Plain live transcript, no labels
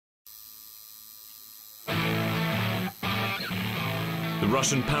The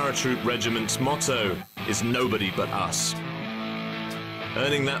Russian paratroop regiment's motto is "Nobody but us."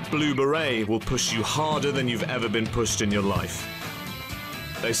 Earning that blue beret will push you harder than you've ever been pushed in your life.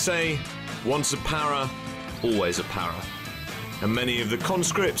 They say, once a para, always a para. And many of the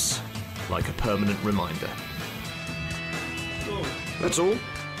conscripts like a permanent reminder. That's all.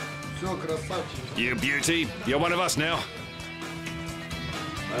 You beauty, you're one of us now.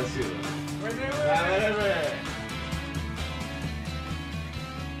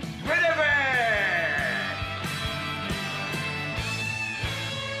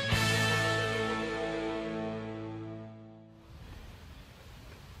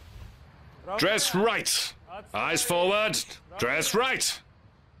 Dress right. Eyes forward. Dress right.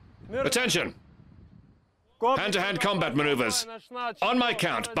 Attention. Hand-to-hand combat maneuvers. On my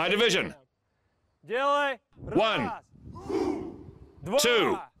count, by division. 1,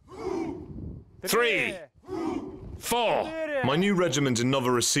 2, 3, 4. My new regiment in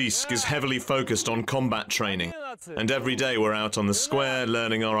Novorossiysk is heavily focused on combat training, and every day we're out on the square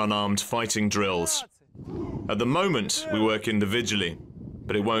learning our unarmed fighting drills. At the moment, we work individually,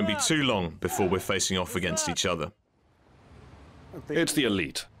 but it won't be too long before we're facing off against each other. It's the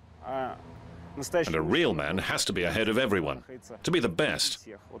elite. And a real man has to be ahead of everyone, to be the best.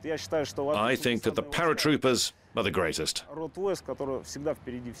 I think that the paratroopers are the greatest.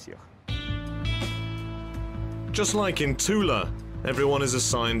 Just like in Tula, everyone is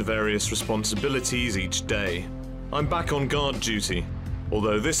assigned various responsibilities each day. I'm back on guard duty,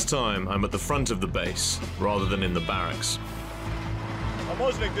 although this time I'm at the front of the base, rather than in the barracks.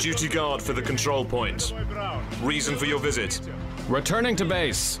 Duty guard for the control point. Reason for your visit? Returning to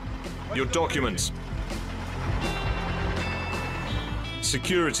base. Your documents.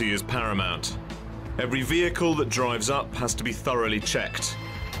 Security is paramount. Every vehicle that drives up has to be thoroughly checked,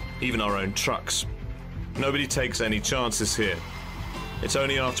 even our own trucks. Nobody takes any chances here. It's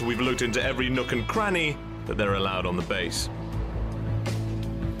only after we've looked into every nook and cranny that they're allowed on the base.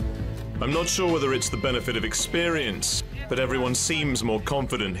 I'm not sure whether it's the benefit of experience, but everyone seems more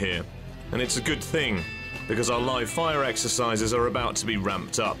confident here. And it's a good thing, because our live fire exercises are about to be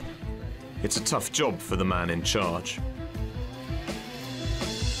ramped up. It's a tough job for the man in charge.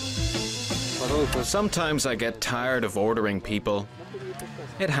 Sometimes I get tired of ordering people.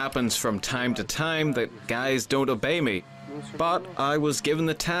 It happens from time to time that guys don't obey me. But I was given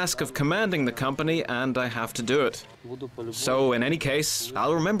the task of commanding the company and I have to do it. So in any case,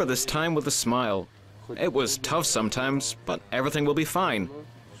 I'll remember this time with a smile. It was tough sometimes, but everything will be fine.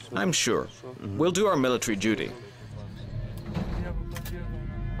 I'm sure. We'll do our military duty.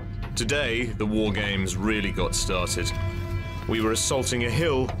 Today, the war games really got started. We were assaulting a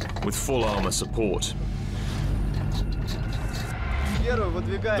hill with full armor support.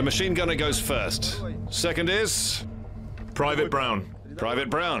 The machine gunner goes first. Second is... Private Brown. Private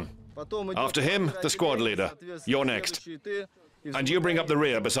Brown. After him, the squad leader. You're next. And you bring up the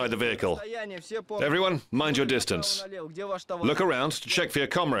rear beside the vehicle. Everyone, mind your distance. Look around to check for your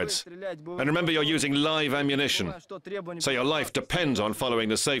comrades. And remember you're using live ammunition, so your life depends on following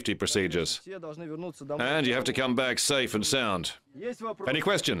the safety procedures. And you have to come back safe and sound. Any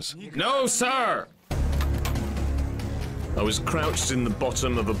questions? No, sir! I was crouched in the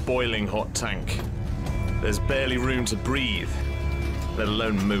bottom of a boiling hot tank. There's barely room to breathe, let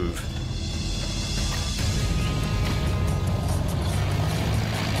alone move.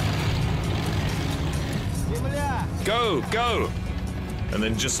 Go, go! And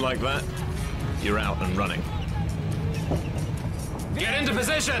then just like that, you're out and running. Get into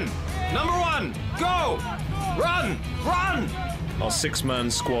position! Number 1, go! Run! Run! Our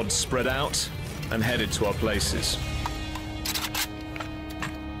 6-man squad spread out and headed to our places.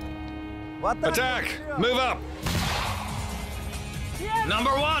 Attack! Move up!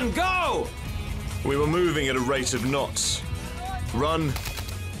 Number 1, go! We were moving at a rate of knots. Run,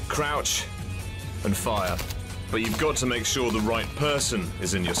 crouch, and fire. But you've got to make sure the right person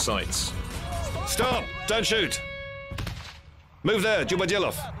is in your sights. Stop! Don't shoot! Move there,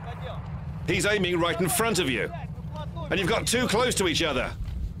 Jubadelov. He's aiming right in front of you. And you've got too close to each other.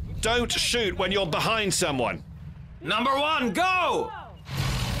 Don't shoot when you're behind someone. Number 1, go!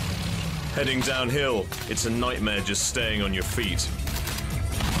 Heading downhill, it's a nightmare just staying on your feet.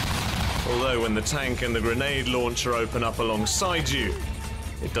 Although when the tank and the grenade launcher open up alongside you,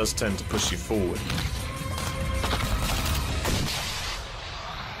 it does tend to push you forward.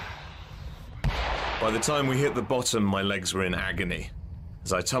 By the time we hit the bottom, my legs were in agony.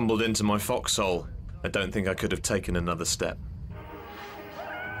 As I tumbled into my foxhole, I don't think I could have taken another step.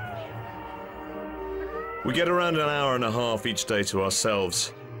 We get around an hour and a half each day to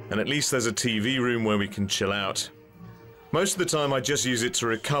ourselves, and at least there's a TV room where we can chill out. Most of the time I just use it to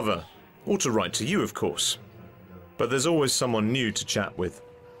recover, or to write to you, of course. But there's always someone new to chat with.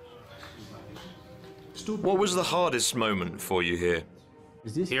 What was the hardest moment for you here?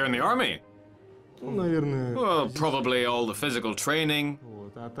 Here in the army? Well, probably all the physical training.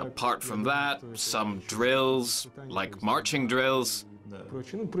 Apart from that, some drills, like marching drills.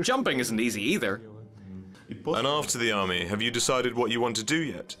 Jumping isn't easy either. And after the army, have you decided what you want to do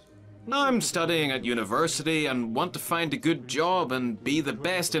yet? I'm studying at university and want to find a good job and be the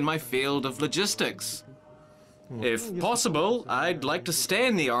best in my field of logistics. If possible, I'd like to stay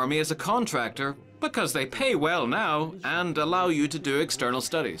in the army as a contractor because they pay well now and allow you to do external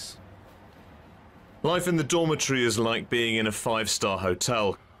studies. Life in the dormitory is like being in a 5-star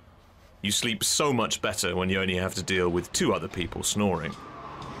hotel. You sleep so much better when you only have to deal with 2 other people snoring.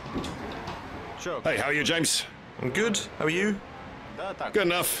 Hey, how are you, James? I'm good. How are you? Good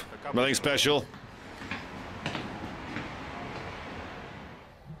enough. Nothing special.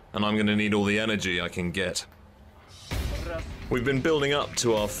 And I'm going to need all the energy I can get. We've been building up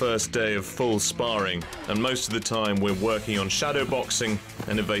to our first day of full sparring, and most of the time we're working on shadow boxing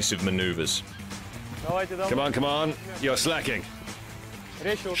and evasive maneuvers. Come on, come on. You're slacking.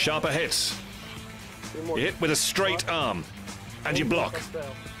 Sharper hits. You hit with a straight arm. And you block.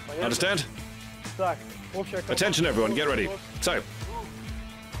 Understand? Attention everyone, get ready. So,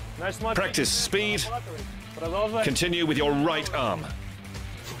 practice speed. Continue with your right arm.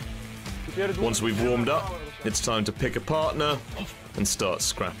 Once we've warmed up, it's time to pick a partner and start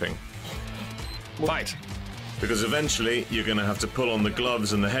scrapping. Fight. Because eventually you're going to have to pull on the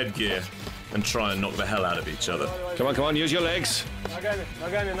gloves and the headgear and try and knock the hell out of each other. Come on, use your legs.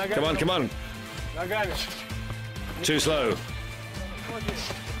 Come on. Too slow.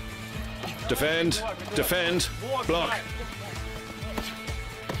 Defend, block.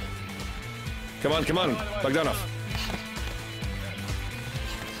 Come on, Bogdanov.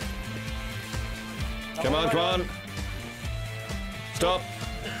 Come on. Stop.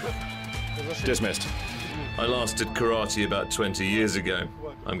 Dismissed. I last did karate about 20 years ago.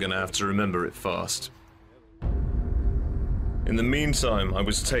 I'm gonna have to remember it fast. In the meantime, I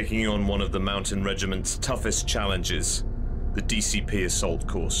was taking on one of the mountain regiment's toughest challenges, the DCP assault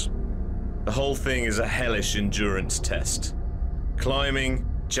course. The whole thing is a hellish endurance test. Climbing,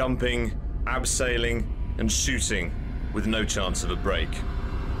 jumping, abseiling, and shooting with no chance of a break.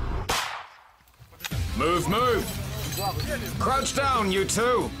 Move! Crouch down, you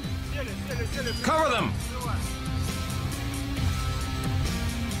two! Cover them!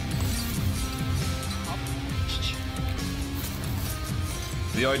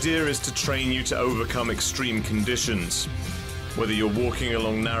 The idea is to train you to overcome extreme conditions. Whether you're walking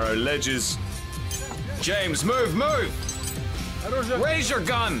along narrow ledges... James, move! Raise your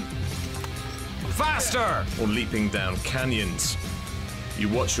gun! Faster! Or leaping down canyons. You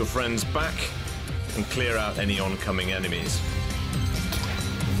watch your friends back and clear out any oncoming enemies.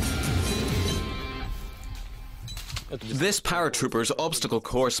 This paratrooper's obstacle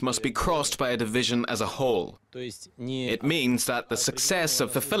course must be crossed by a division as a whole. It means that the success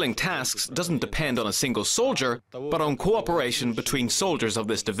of fulfilling tasks doesn't depend on a single soldier, but on cooperation between soldiers of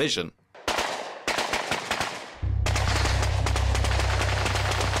this division.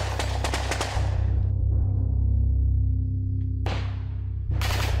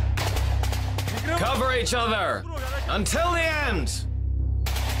 Cover each other until the end!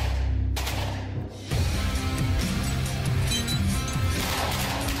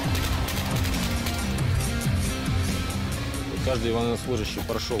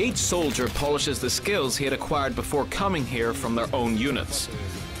 Each soldier polishes the skills he had acquired before coming here from their own units.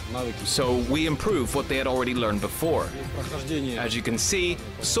 So we improve what they had already learned before. As you can see,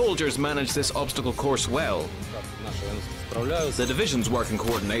 soldiers manage this obstacle course well. The divisions work in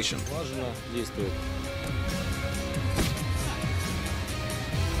coordination.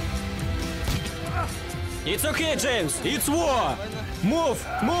 It's okay, James. It's war.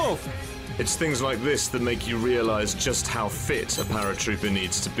 Move. It's things like this that make you realize just how fit a paratrooper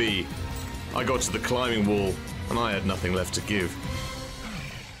needs to be. I got to the climbing wall and I had nothing left to give.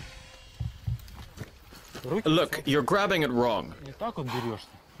 Look, you're grabbing it wrong.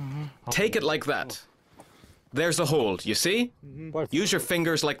 Take it like that. There's a hold, you see? Use your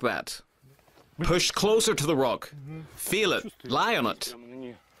fingers like that. Push closer to the rock. Feel it. Lie on it.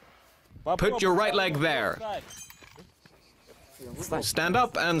 Put your right leg there. Stand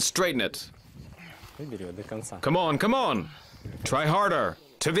up and straighten it. Come on. Try harder.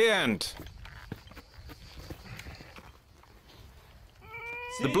 To the end.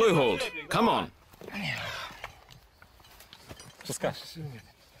 The blue hold. Come on.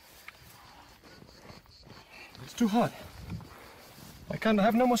 It's too hot. I can't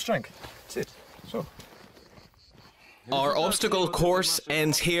have no more strength. That's it. So. Our obstacle course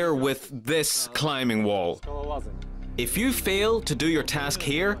ends here with this climbing wall. If you fail to do your task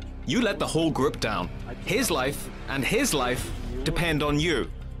here, you let the whole group down. His life and his life depend on you.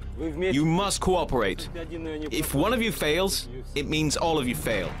 You must cooperate. If one of you fails, it means all of you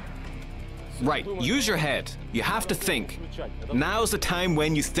fail. Right, use your head. You have to think. Now's the time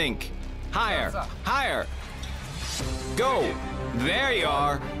when you think. Higher, higher. Go. There you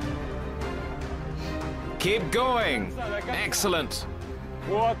are. Keep going. Excellent.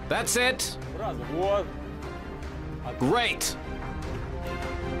 That's it. Great.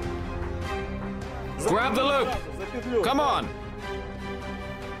 Grab the loop. Come on.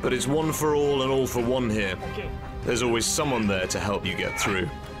 But it's one for all and all for one here. There's always someone there to help you get through.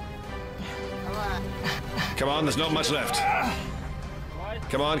 Come on, there's not much left.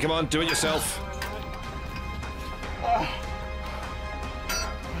 Come on, do it yourself.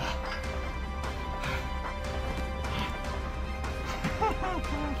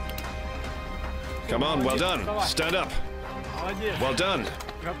 Come on, well done. Stand up. Well done.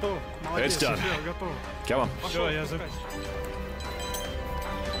 It's done. Come on.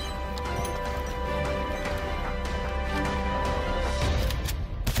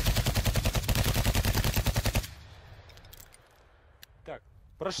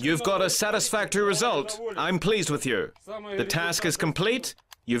 You've got a satisfactory result. I'm pleased with you. The task is complete.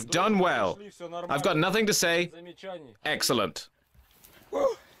 You've done well. I've got nothing to say. Excellent.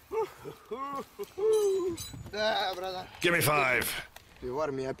 Give me 5.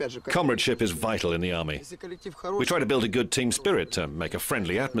 Comradeship is vital in the army. We try to build a good team spirit to make a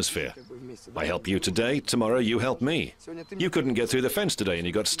friendly atmosphere. I help you today, tomorrow you help me. You couldn't get through the fence today and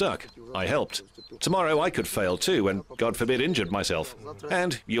you got stuck. I helped. Tomorrow I could fail too and, God forbid, injured myself.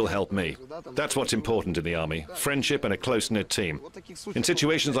 And you'll help me. That's what's important in the army, friendship and a close-knit team. In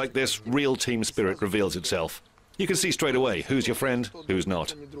situations like this, real team spirit reveals itself. You can see straight away who's your friend, who's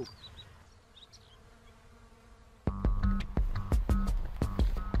not.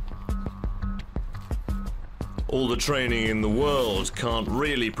 All the training in the world can't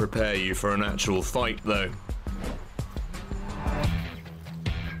really prepare you for an actual fight, though.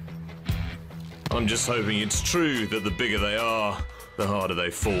 I'm just hoping it's true that the bigger they are, the harder they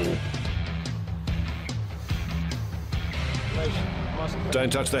fall.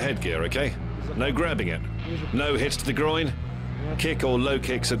 Don't touch the headgear, okay? No grabbing it. No hits to the groin. Kick or low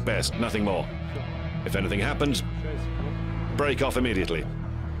kicks at best, nothing more. If anything happens, break off immediately.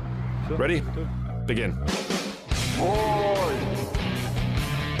 Ready? Begin.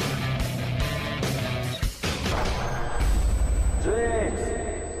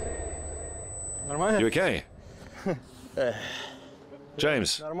 You okay?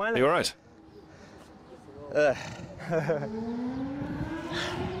 James, you all right?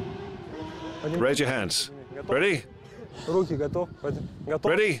 Raise your hands. Ready?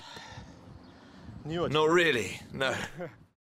 Ready? Not really, no.